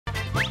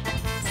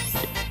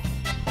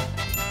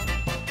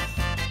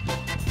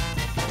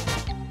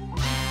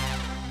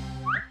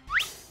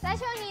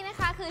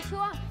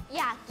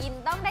อยากกิน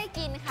ต้องได้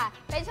กินค่ะ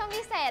เป็นช่วง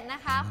พิเศษน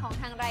ะคะของ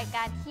ทางรายก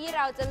ารที่เ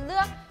ราจะเลื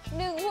อก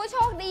1ผู้โช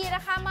คดีน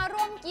ะคะมา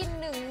ร่วมกิน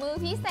1มื้อ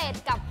พิเศษ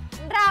กับ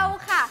เรา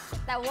ค่ะ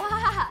แต่ว่า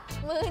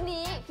มื้อ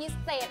นี้พิ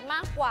เศษม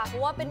ากกว่าเพรา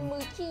ะว่าเป็นมื้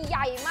อที่ให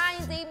ญ่มากจ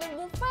ริงๆเป็น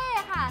บุฟเฟ่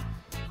ค่ะ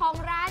ของ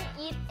ร้าน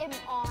Eat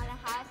MO นะ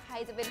คะใคร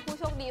จะเป็นผู้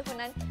โชคดีคน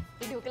นั้นไ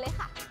ปดูกันเลย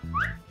ค่ะ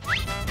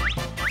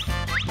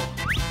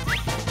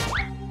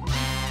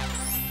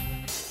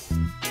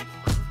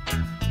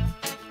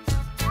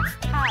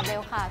เบ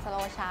ลค่ะสโล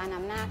ชาน้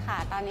ำหน้าค่ะ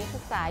ตอนนี้ศึ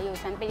กษาอยู่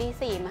ชั้นปี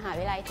ที่4มหา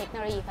วิทยาลัยเทคโน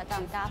โลยีพระจอ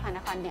มเกล้าพระน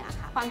ครเหนือ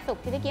ค่ะความสุข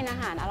ที่ได้กินอา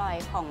หารอร่อย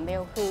ของเบ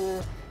ลคือ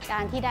กา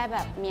รที่ได้แบ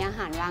บมีอาห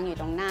ารวางอยู่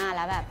ตรงหน้าแ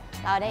ล้วแบบ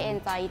เราได้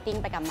enjoy eating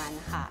ไปกับมัน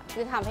ค่ะคื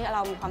อทำให้เร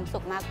ามีความสุ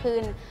ขมากขึ้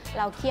นเ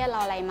ราเครียดเร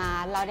าอะไรมา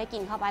เราได้กิ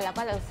นเข้าไปแล้ว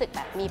ก็รู้สึกแ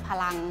บบมีพ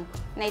ลัง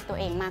ในตัว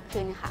เองมาก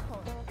ขึ้นค่ะ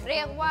เรี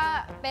ยกว่า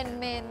เป็น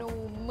เมนู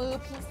มื้อ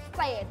พิเ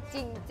ศษจ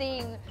ริ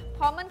งๆเพ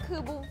ราะมันคื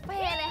อบุฟเฟ่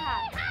เลยค่ะ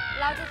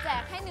เราจะแจ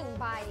กให้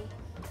1ใบ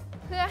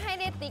เพื่อให้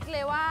ได้ติ๊กเล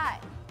ยว่า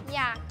อ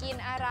ยากกิน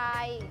อะไร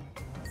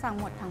สั่ง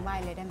หมดทั้งใบ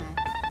เลยได้ไหม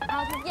เอา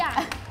ทุกอย่าง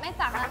ไม่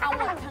สั่งนะเอาห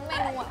มดทั้งเม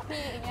นูอ่ะ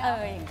พี่อย่างเงี้ย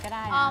อย่างก็ไ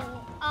ด้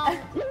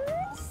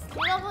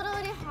เราพูด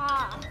ดีค่ะ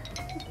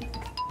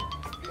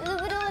เรา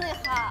พูดดี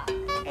ค่ะ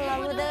เรา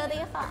พูดดี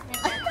ค่ะ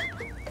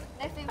ใ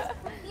นฟิล์ม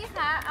พี่ค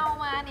ะเอา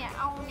มาเนี่ยเ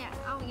อาอย่างเ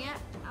งี้ย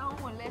เอา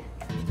หมดเลย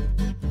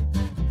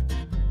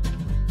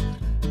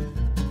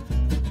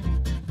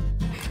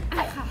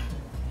ค่ะ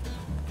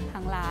ท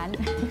างร้าน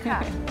ค่ะ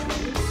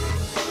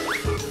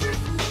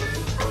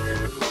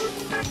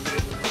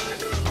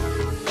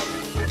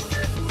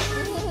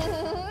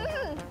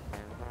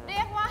เรี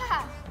ยกว่า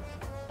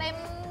เต็ม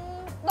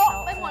โต๊ะ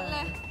ไปหมดเล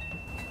ย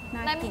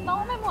เต็มโต๊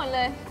ะไปหมดเล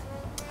ย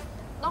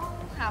ต้อง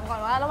ถามก่อ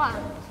นว่าระหว่าง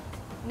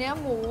เนื้อ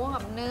หมู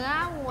กับเนื้อ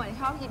วัว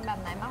ชอบกินแบบ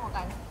ไหนมากกว่า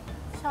กัน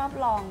ชอบ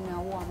ลองเนื้อ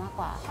วัวมาก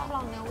กว่าชอบล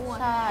องเนื้อวัว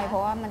ใช่เพรา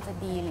ะว่ามันจะ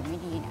ดีหรือไม่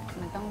ดีเนี่ย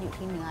มันต้องอยู่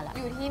ที่เนื้อแหละ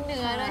อยู่ที่เ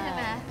นื้อด้วยใช่ไ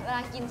หมเวล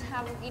ากินชา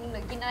บูกินหรื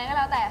อกินอะไรก็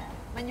แล้วแต่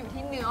มันอยู่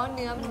ที่เนื้อ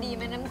มันดีไ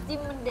หมน้ำจิ้ม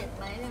มันเด็ด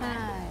ไหมใช่ไหม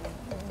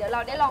เดี๋ยวเรา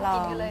ได้ลองกิ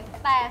นกันเลย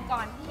แต่ก่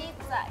อนที่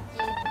จะ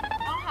กิน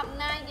ต้องทำ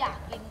หน้าอยาก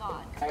กินก่อ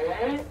น1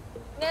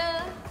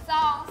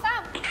 2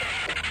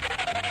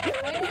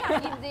 3ไม่อยาก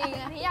กินจริง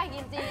อันนี้อยาก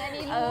กินจริงอัน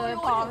นี้รู้ถึง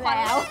ความ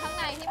รู้สึกข้าง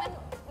ในที่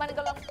มันก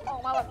ำลังออ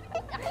กมาแบบ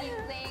อยากกิน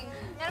จริง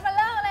งั้นมาเ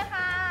ริ่มเลย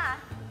ค่ะ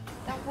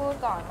ต้องพูด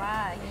ก่อนว่า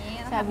อย่างนี้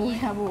ชา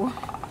บู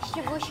ชิ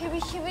บู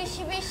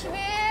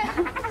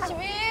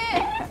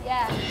แย่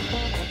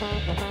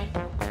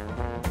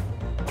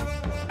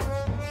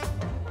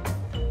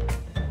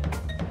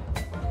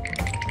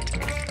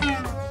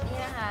นี่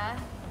นะคะ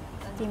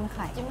จิ้มไ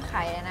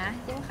ข่เลยนะ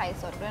จิ้มไข่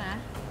สดด้วยนะ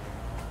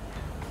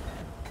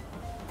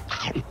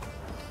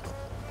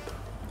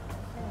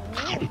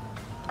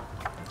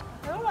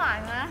แล้วหวาน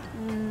นะ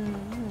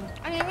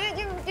อันนี้ไม่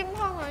จิ้มท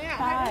องเลยอ่ะ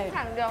ให้จิ้ม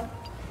ถังเดียว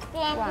ตั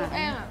วคุณเอ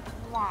งอ่ะ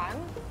หวาน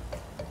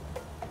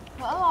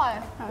อร่อย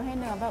ทำให้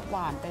เนื้อแบบหว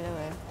านไปเล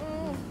ย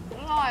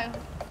อร่อย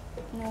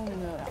นุ่ม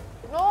เลย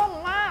นุ่ม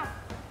มาก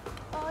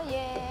โอ้เ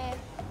ย่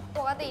ป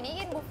กตินี่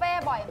กินบุฟเฟ่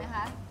บ่อยไหมค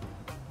ะ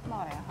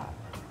บ่อยค่ะ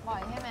บ่อ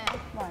ยใช่ไหม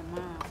บ่อยม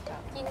าก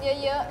กิน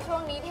เยอะๆช่ว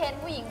งนี้เทรน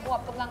ผู้หญิงบว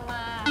บกำลังม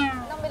า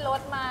ต้องไปล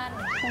ดมัน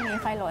พรุ่งนี้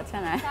ค่อยลดใช่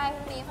ไหมใช่พ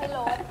รุ่งนี้ค่อย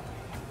ลด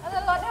แล้วจ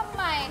ะลดทำ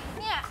ไม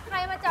เนี่ยใคร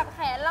มาจับแข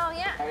นเรา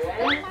เนี่ยเ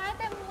ต็มไม้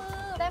เต็มมือ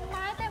ไ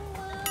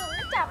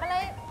ม่จับอะไร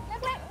เ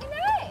ล็กๆไม่ไ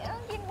ด้ต้อ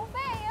งกินบุฟเ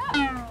ฟ่เยอะ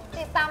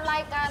ติดตามรา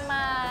ยการม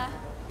า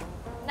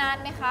นาน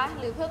ไหมคะ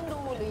หรือเพิ่งดู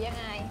หรือยัง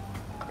ไง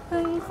เ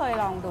พิ่งเคย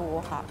ลองดู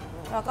ค่ะ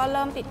แล้วก็เ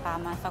ริ่มติดตาม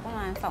มาสักประ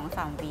มาณ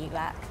 2-3 วีค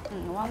แล้ว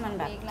ว่ามัน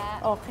แบบ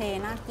โอเค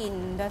น่ากิน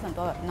โดยส่วน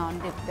ตัวแบบนอน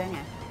ดึกด้วยไง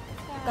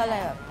ก็เล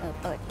ยแบบ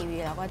เปิดทีวี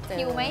แล้วก็เจอ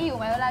หิวไห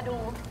มเวลาดู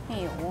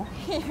หิว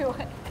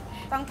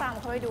ต้องตาม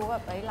เขาไปดูแบ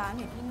บร้าน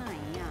อยู่ที่ไหน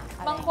อ่ะ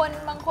บางค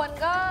น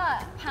ก็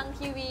พัง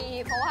ทีวี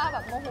เพราะว่าแบ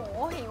บโมโห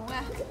หิวไง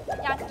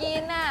อยากกิ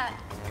นน่ะ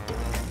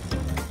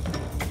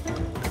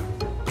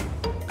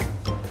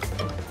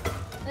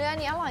เรื่อง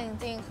นี้อร่อยจ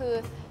ริงๆคือ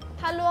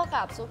ถ้าลวก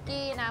กับซุ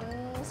กี้น้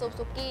ำซุป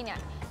ซุกี้เนี่ย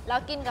แล้ว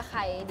กินกับไ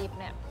ข่ดิบ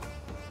เนี่ย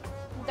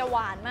มันจะหว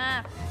านมา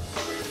ก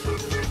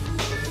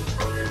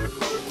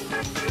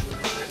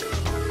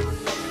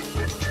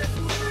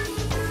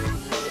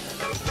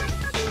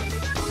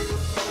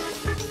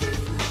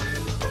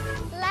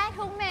และ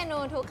ทุกเมนู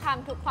ทุกค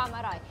ำทุกความอ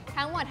ร่อย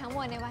ทั้งหมด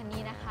ในวัน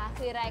นี้นะคะ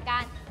คือรายกา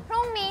รพ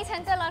รุ่งนี้ฉั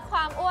นจะลดคว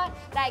ามอ้วน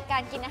รายกา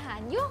รกินอาหาร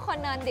ยั่วคน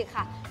นอนดึก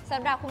ค่ะส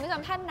ำหรับคุณผู้ช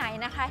มท่านไหน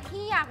นะคะ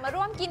ที่อยากมา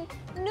ร่วมกิน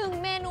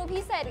1เมนูพิ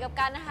เศษกับ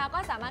กันนะคะก็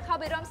สามารถเข้า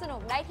ไปร่วมสนุ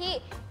กได้ที่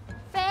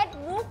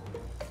Facebook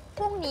พ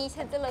รุ่งนี้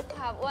ฉันจะลดค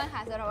วามอ้วนค่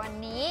ะสำหรับวัน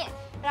นี้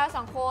เรา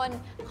2คน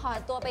ขอ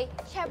ตัวไป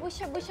แช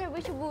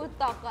บู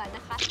ต่อก่อนน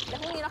ะคะแล้ว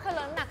พรุ่งนี้เราค่อยล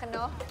ดน้ำหนักกันเน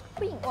าะ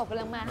ผู้หญิงอวบกำ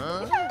ลังมา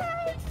บ๊ายบา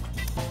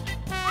ย